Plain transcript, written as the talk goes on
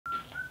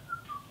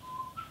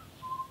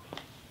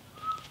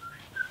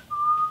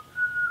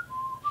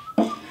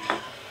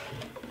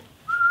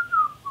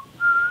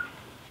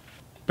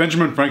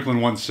Benjamin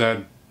Franklin once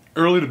said,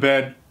 "Early to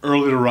bed,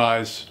 early to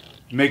rise,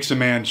 makes a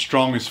man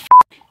strong as f***."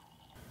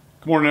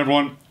 Good morning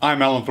everyone,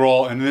 I'm Alan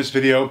Thrall, and in this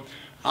video,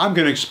 I'm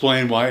going to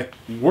explain why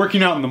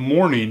working out in the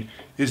morning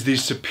is the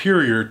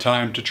superior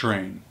time to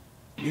train.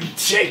 You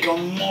take a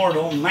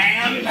mortal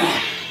man.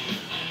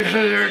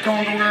 Here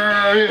comes the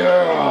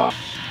warrior.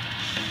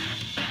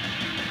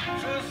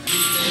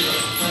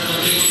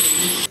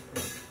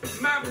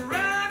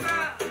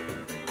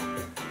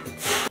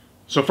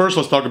 So first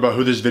let's talk about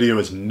who this video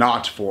is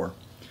not for.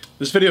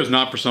 This video is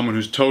not for someone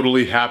who's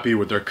totally happy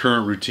with their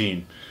current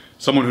routine,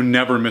 someone who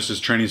never misses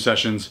training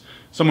sessions,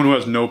 someone who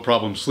has no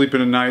problem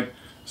sleeping at night,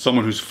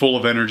 someone who's full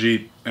of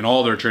energy in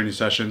all their training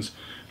sessions.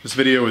 This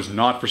video is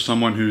not for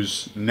someone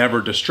who's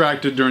never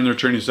distracted during their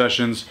training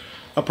sessions,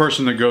 a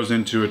person that goes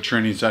into a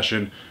training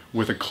session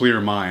with a clear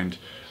mind.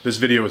 This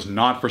video is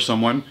not for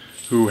someone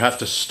who has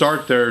to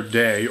start their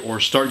day or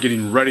start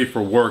getting ready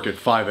for work at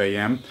 5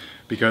 a.m.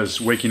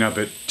 because waking up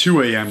at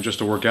 2 a.m. just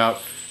to work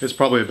out is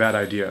probably a bad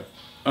idea,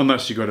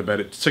 unless you go to bed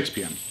at 6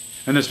 p.m.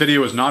 And this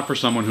video is not for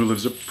someone who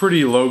lives a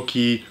pretty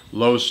low-key,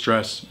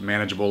 low-stress,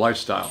 manageable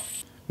lifestyle.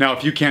 Now,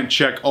 if you can't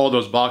check all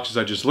those boxes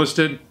I just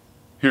listed,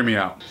 hear me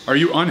out. Are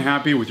you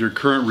unhappy with your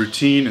current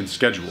routine and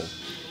schedule?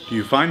 Do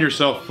you find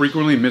yourself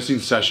frequently missing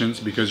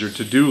sessions because your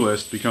to-do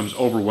list becomes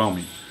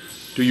overwhelming?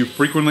 Do you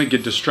frequently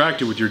get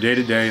distracted with your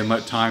day-to-day and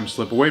let time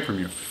slip away from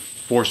you,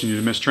 forcing you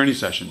to miss training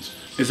sessions?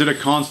 Is it a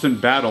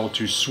constant battle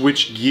to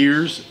switch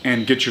gears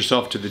and get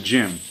yourself to the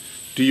gym?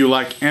 Do you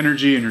lack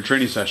energy in your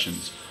training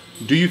sessions?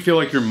 Do you feel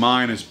like your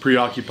mind is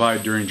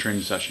preoccupied during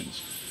training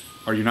sessions?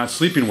 Are you not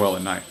sleeping well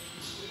at night?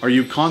 Are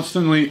you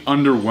constantly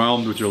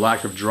underwhelmed with your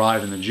lack of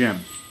drive in the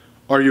gym?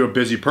 Are you a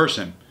busy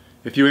person?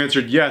 If you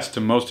answered yes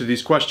to most of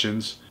these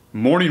questions,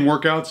 morning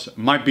workouts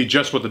might be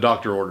just what the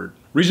doctor ordered.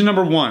 Reason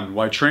number one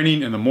why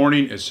training in the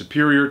morning is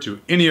superior to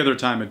any other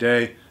time of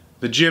day: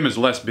 the gym is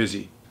less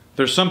busy.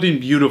 There's something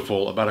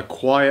beautiful about a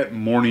quiet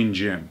morning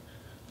gym.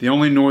 The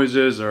only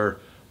noises are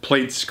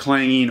plates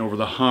clanging over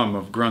the hum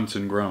of grunts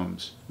and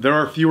groans. There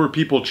are fewer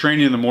people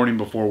training in the morning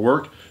before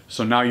work,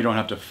 so now you don't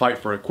have to fight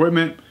for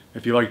equipment.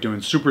 If you like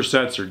doing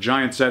supersets or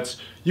giant sets,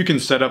 you can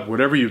set up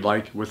whatever you'd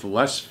like with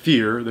less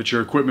fear that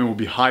your equipment will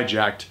be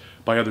hijacked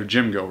by other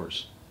gym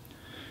goers.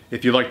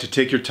 If you like to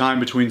take your time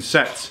between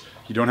sets,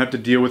 you don't have to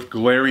deal with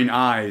glaring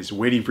eyes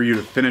waiting for you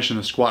to finish in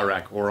the squat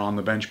rack or on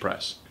the bench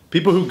press.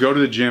 People who go to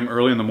the gym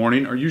early in the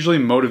morning are usually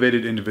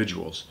motivated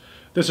individuals.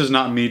 This is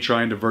not me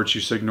trying to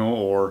virtue signal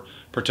or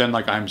pretend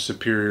like I'm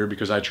superior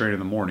because I train in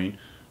the morning,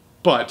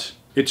 but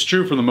it's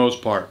true for the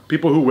most part.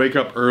 People who wake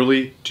up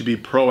early to be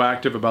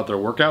proactive about their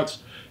workouts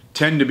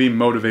tend to be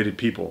motivated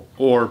people,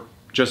 or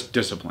just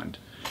disciplined,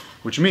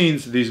 which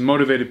means these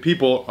motivated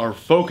people are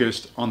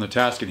focused on the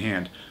task at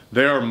hand.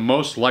 They are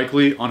most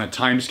likely on a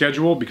time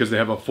schedule because they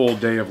have a full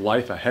day of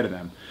life ahead of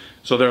them.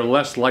 So they're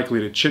less likely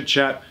to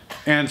chit-chat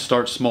and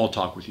start small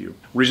talk with you.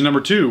 Reason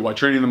number two why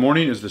training in the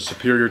morning is the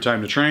superior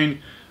time to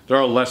train: there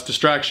are less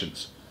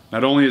distractions.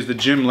 Not only is the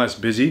gym less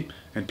busy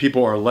and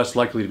people are less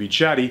likely to be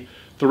chatty,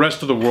 the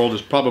rest of the world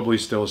is probably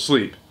still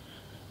asleep,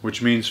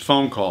 which means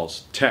phone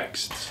calls,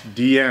 texts,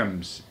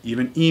 DMs,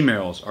 even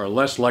emails are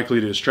less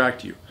likely to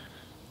distract you.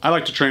 I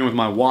like to train with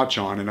my watch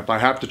on, and if I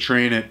have to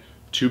train at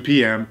 2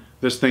 p.m.,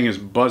 this thing is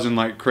buzzing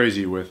like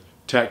crazy with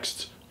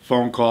texts,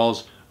 phone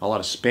calls, a lot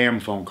of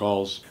spam phone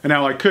calls. And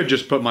now I could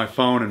just put my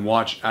phone and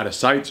watch out of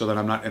sight so that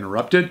I'm not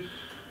interrupted,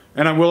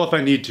 and I will if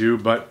I need to,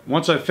 but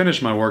once I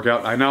finish my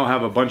workout, I now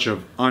have a bunch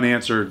of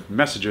unanswered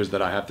messages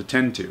that I have to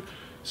tend to.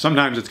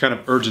 Sometimes it's kind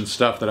of urgent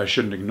stuff that I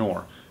shouldn't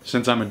ignore.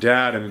 Since I'm a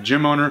dad and a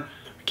gym owner,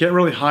 I can't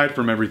really hide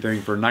from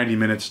everything for 90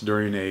 minutes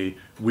during a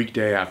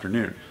weekday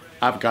afternoon.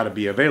 I've got to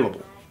be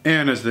available.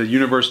 And as the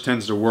universe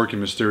tends to work in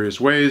mysterious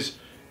ways,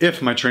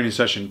 if my training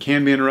session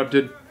can be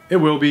interrupted, it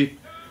will be.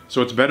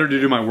 So it's better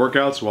to do my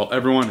workouts while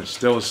everyone is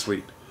still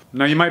asleep.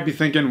 Now you might be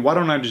thinking, why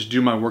don't I just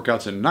do my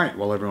workouts at night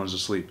while everyone's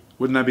asleep?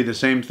 Wouldn't that be the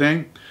same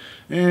thing?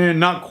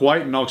 Not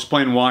quite, and I'll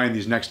explain why in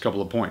these next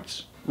couple of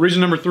points. Reason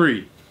number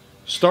three,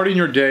 starting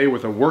your day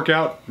with a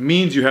workout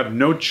means you have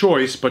no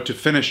choice but to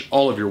finish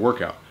all of your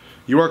workout.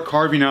 You are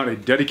carving out a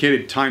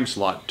dedicated time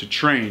slot to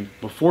train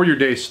before your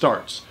day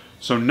starts,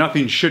 so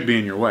nothing should be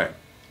in your way.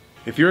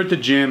 If you're at the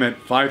gym at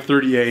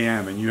 5:30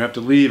 a.m. and you have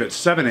to leave at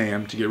 7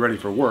 a.m. to get ready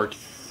for work,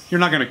 you're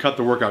not going to cut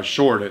the workout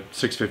short at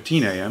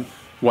 6:15 a.m.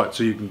 What,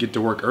 so you can get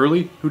to work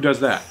early? Who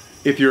does that?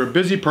 If you're a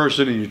busy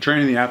person and you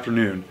train in the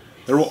afternoon,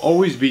 there will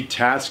always be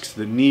tasks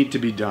that need to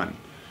be done.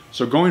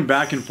 So going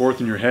back and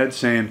forth in your head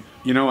saying,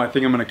 you know, I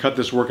think I'm going to cut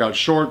this workout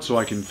short so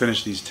I can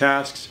finish these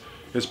tasks,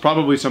 is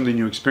probably something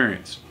you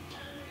experience.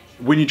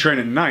 When you train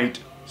at night,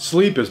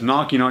 sleep is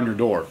knocking on your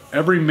door.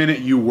 Every minute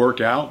you work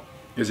out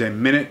is a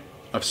minute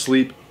of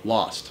sleep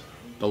lost.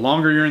 The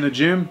longer you're in the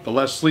gym, the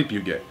less sleep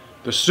you get.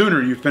 The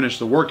sooner you finish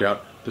the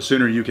workout, the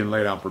sooner you can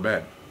lay down for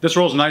bed. This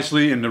rolls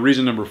nicely into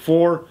reason number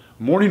four: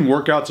 morning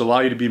workouts allow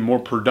you to be more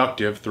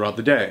productive throughout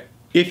the day.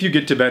 If you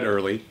get to bed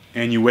early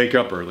and you wake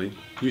up early,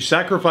 you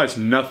sacrifice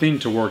nothing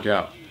to work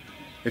out.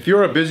 If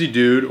you're a busy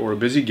dude or a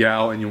busy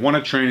gal and you want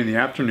to train in the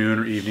afternoon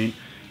or evening,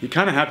 you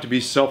kind of have to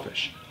be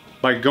selfish.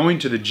 By going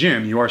to the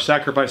gym, you are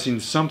sacrificing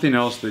something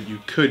else that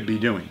you could be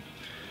doing.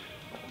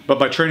 But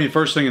by training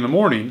first thing in the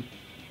morning,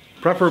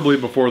 preferably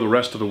before the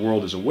rest of the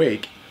world is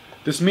awake,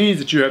 this means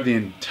that you have the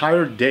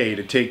entire day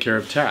to take care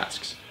of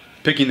tasks.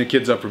 Picking the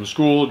kids up from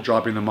school,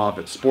 dropping them off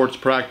at sports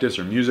practice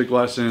or music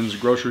lessons,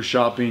 grocery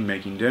shopping,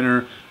 making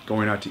dinner,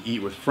 going out to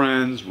eat with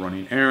friends,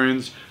 running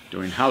errands,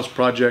 doing house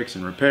projects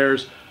and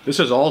repairs. This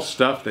is all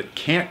stuff that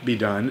can't be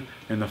done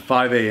in the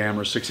 5 a.m.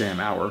 or 6 a.m.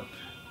 hour,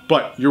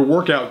 but your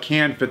workout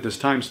can fit this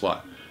time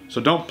slot.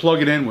 So don't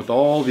plug it in with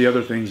all the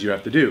other things you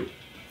have to do.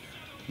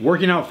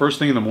 Working out first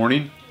thing in the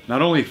morning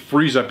not only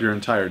frees up your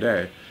entire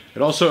day,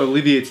 it also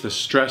alleviates the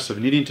stress of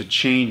needing to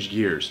change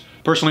gears.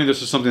 Personally,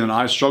 this is something that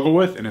I struggle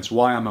with, and it's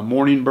why I'm a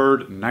morning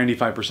bird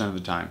 95% of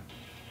the time.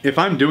 If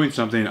I'm doing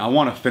something, I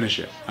want to finish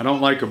it. I don't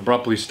like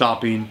abruptly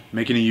stopping,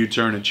 making a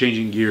U-turn, and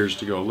changing gears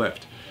to go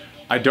lift.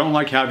 I don't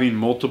like having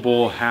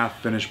multiple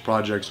half-finished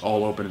projects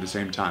all open at the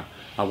same time.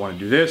 I want to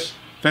do this,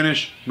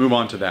 finish, move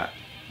on to that.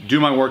 Do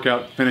my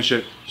workout, finish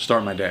it,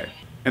 start my day.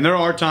 And there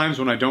are times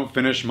when I don't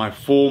finish my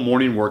full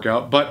morning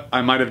workout, but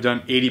I might have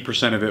done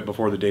 80% of it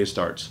before the day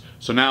starts.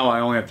 So now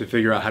I only have to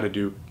figure out how to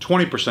do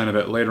 20% of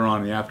it later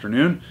on in the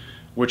afternoon,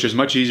 which is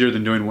much easier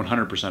than doing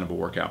 100% of a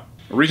workout.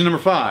 Reason number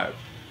 5,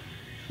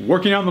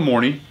 working out in the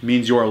morning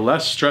means you are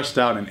less stressed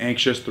out and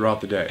anxious throughout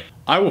the day.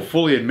 I will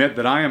fully admit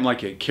that I am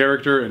like a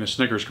character in a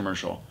Snickers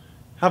commercial.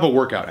 Have a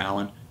workout,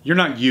 Alan. You're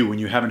not you when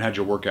you haven't had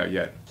your workout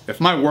yet. If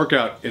my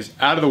workout is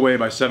out of the way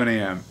by 7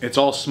 a.m., it's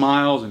all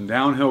smiles and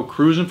downhill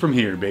cruising from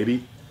here,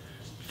 baby.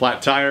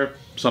 Flat tire,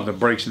 something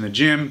breaks in the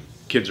gym,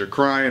 kids are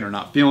crying or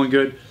not feeling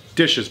good,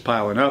 dishes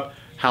piling up,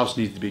 house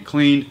needs to be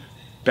cleaned,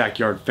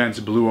 backyard fence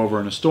blew over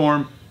in a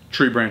storm,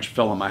 tree branch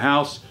fell on my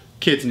house,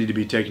 kids need to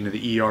be taken to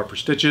the ER for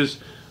stitches,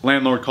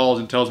 landlord calls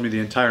and tells me the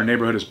entire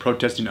neighborhood is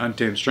protesting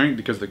untamed strength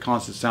because the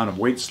constant sound of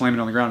weights slamming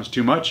on the ground is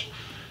too much.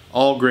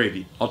 All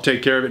gravy. I'll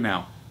take care of it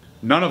now.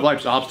 None of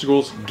life's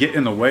obstacles get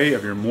in the way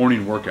of your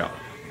morning workout.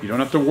 You don't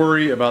have to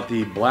worry about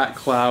the black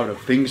cloud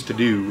of things to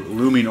do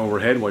looming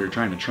overhead while you're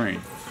trying to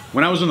train.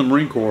 When I was in the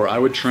Marine Corps, I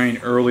would train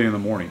early in the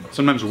morning,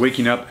 sometimes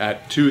waking up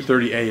at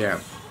 2:30 a.m.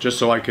 just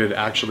so I could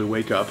actually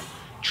wake up,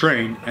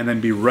 train, and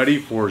then be ready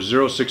for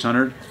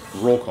 0600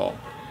 roll call.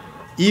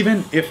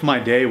 Even if my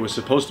day was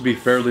supposed to be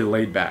fairly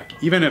laid back,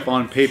 even if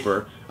on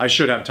paper I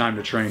should have time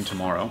to train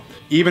tomorrow,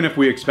 even if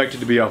we expected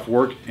to be off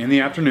work in the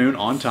afternoon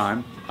on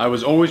time, I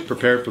was always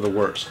prepared for the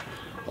worst.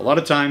 A lot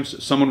of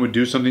times someone would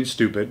do something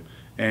stupid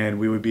and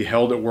we would be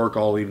held at work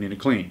all evening to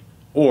clean.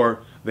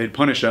 Or they'd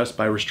punish us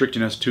by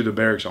restricting us to the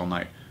barracks all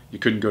night. You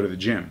couldn't go to the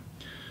gym.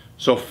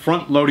 So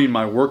front loading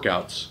my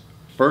workouts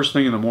first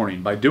thing in the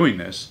morning, by doing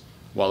this,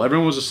 while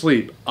everyone was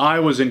asleep, I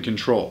was in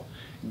control.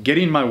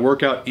 Getting my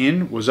workout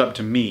in was up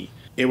to me.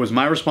 It was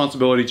my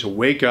responsibility to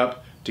wake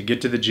up, to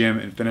get to the gym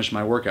and finish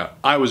my workout.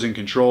 I was in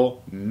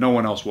control, no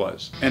one else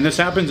was. And this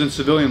happens in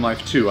civilian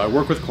life too. I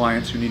work with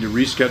clients who need to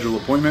reschedule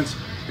appointments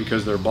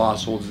because their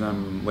boss holds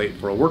them late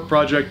for a work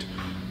project,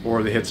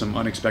 or they hit some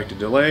unexpected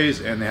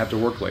delays and they have to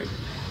work late.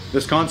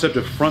 This concept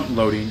of front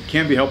loading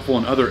can be helpful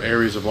in other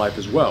areas of life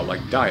as well,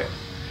 like diet.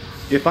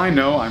 If I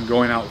know I'm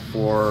going out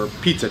for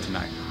pizza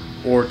tonight,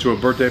 or to a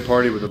birthday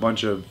party with a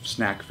bunch of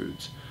snack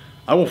foods,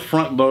 I will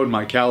front load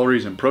my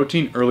calories and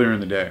protein earlier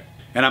in the day.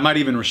 And I might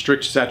even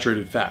restrict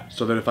saturated fat,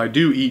 so that if I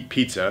do eat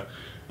pizza,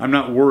 I'm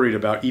not worried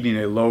about eating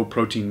a low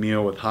protein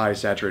meal with high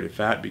saturated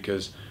fat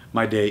because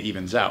my day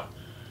evens out.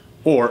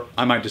 Or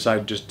I might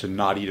decide just to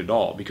not eat at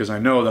all because I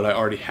know that I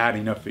already had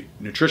enough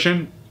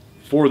nutrition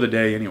for the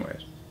day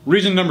anyways.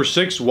 Reason number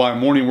 6 why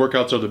morning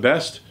workouts are the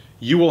best: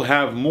 you will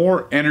have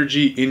more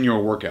energy in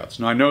your workouts.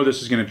 Now I know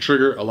this is going to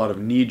trigger a lot of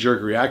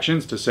knee-jerk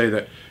reactions to say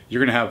that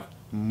you're going to have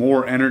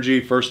more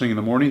energy first thing in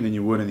the morning than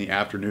you would in the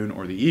afternoon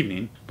or the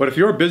evening. But if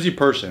you're a busy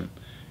person,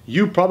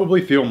 you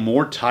probably feel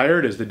more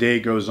tired as the day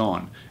goes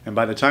on, and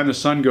by the time the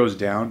sun goes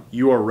down,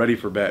 you are ready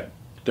for bed.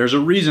 There's a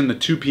reason the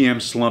 2 p.m.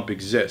 slump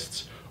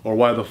exists, or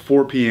why the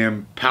 4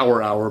 p.m.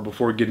 power hour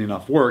before getting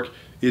off work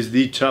is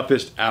the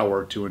toughest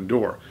hour to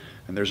endure.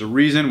 And there's a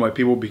reason why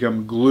people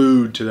become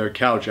glued to their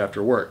couch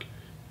after work.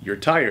 You're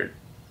tired.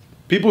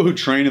 People who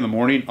train in the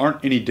morning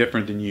aren't any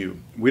different than you.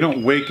 We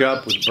don't wake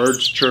up with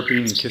birds chirping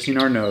and kissing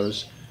our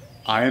nose.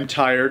 I am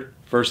tired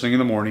first thing in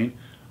the morning.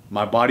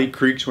 My body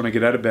creaks when I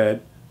get out of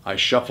bed. I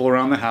shuffle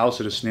around the house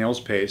at a snail's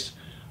pace.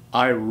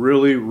 I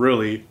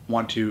really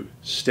want to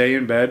stay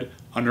in bed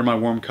under my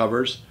warm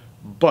covers,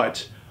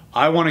 but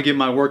I want to get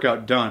my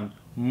workout done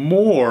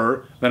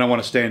more than I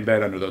want to stay in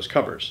bed under those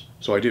covers.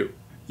 So I do.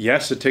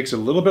 Yes, it takes a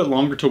little bit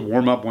longer to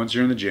warm up once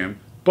you're in the gym,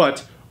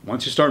 but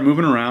once you start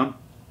moving around,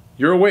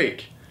 you're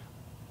awake.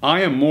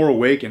 I am more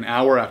awake an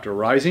hour after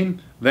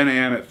rising than I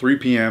am at 3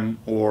 p.m.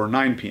 or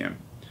 9 p.m.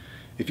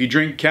 If you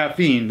drink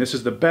caffeine, this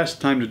is the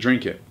best time to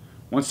drink it.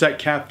 Once that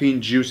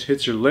caffeine juice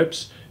hits your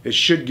lips, it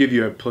should give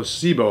you a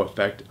placebo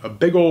effect, a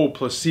big old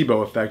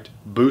placebo effect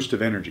boost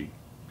of energy.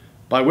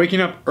 By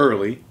waking up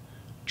early,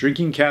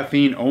 drinking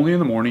caffeine only in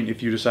the morning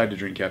if you decide to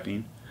drink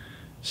caffeine,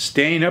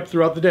 staying up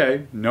throughout the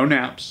day, no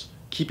naps,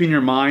 keeping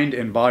your mind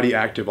and body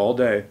active all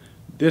day,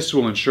 This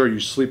will ensure you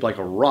sleep like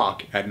a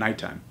rock at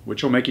nighttime,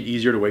 which will make it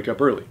easier to wake up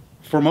early.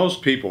 For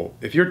most people,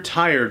 if you're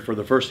tired for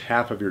the first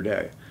half of your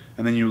day,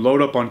 and then you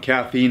load up on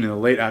caffeine in the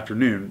late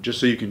afternoon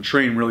just so you can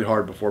train really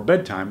hard before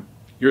bedtime,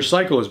 your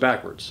cycle is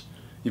backwards.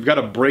 You've got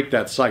to break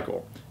that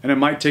cycle, and it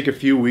might take a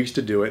few weeks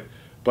to do it,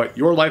 but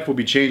your life will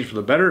be changed for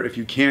the better if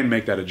you can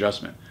make that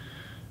adjustment.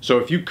 So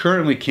if you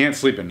currently can't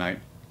sleep at night,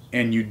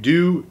 and you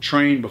do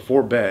train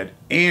before bed,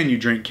 and you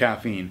drink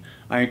caffeine,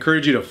 I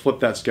encourage you to flip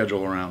that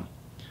schedule around.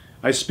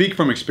 I speak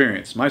from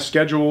experience. My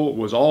schedule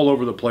was all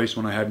over the place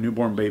when I had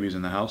newborn babies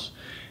in the house,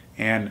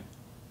 and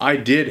I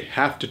did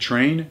have to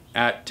train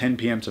at 10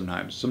 p.m.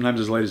 sometimes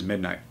as late as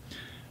midnight.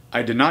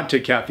 I did not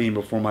take caffeine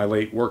before my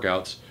late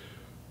workouts,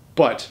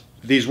 but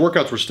these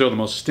workouts were still the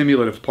most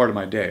stimulative part of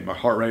my day. My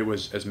heart rate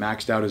was as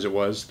maxed out as it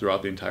was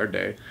throughout the entire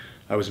day.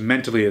 I was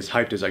mentally as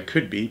hyped as I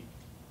could be.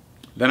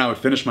 Then I would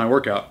finish my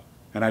workout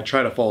and I'd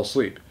try to fall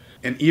asleep.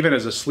 And even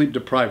as a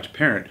sleep-deprived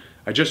parent,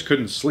 I just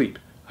couldn't sleep.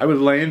 I would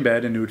lay in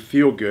bed and it would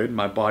feel good,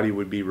 my body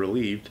would be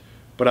relieved,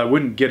 but I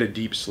wouldn't get a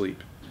deep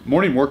sleep.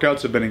 Morning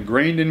workouts have been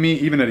ingrained in me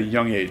even at a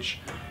young age.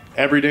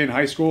 Every day in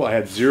high school, I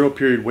had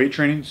 0-period weight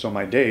training, so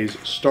my days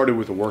started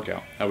with a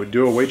workout. I would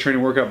do a weight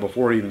training workout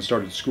before I even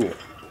started school.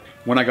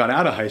 When I got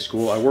out of high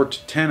school, I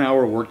worked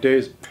 10-hour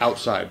workdays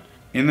outside.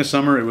 In the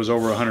summer, it was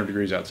over 100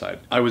 degrees outside.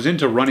 I was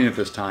into running at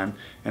this time,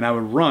 and I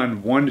would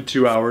run 1 to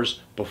 2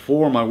 hours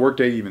before my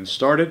workday even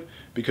started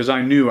because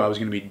I knew I was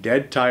going to be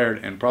dead tired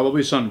and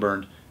probably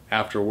sunburned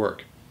after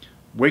work.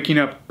 Waking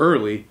up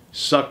early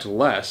sucked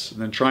less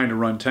than trying to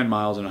run 10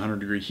 miles in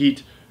 100-degree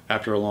heat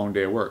after a long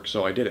day of work,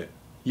 so I did it.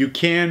 You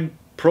can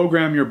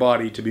program your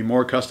body to be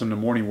more accustomed to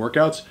morning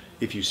workouts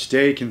if you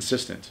stay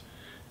consistent.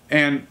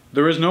 And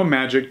there is no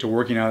magic to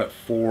working out at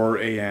 4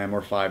 a.m.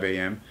 or 5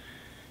 a.m.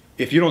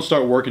 If you don't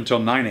start work until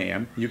 9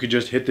 a.m., you could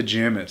just hit the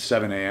gym at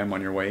 7 a.m.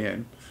 on your way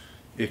in.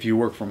 If you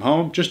work from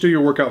home, just do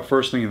your workout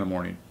first thing in the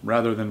morning,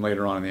 rather than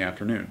later on in the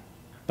afternoon.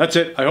 That's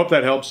it. I hope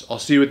that helps. I'll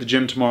see you at the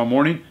gym tomorrow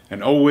morning,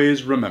 and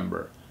always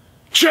remember,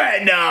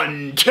 train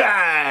on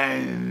time!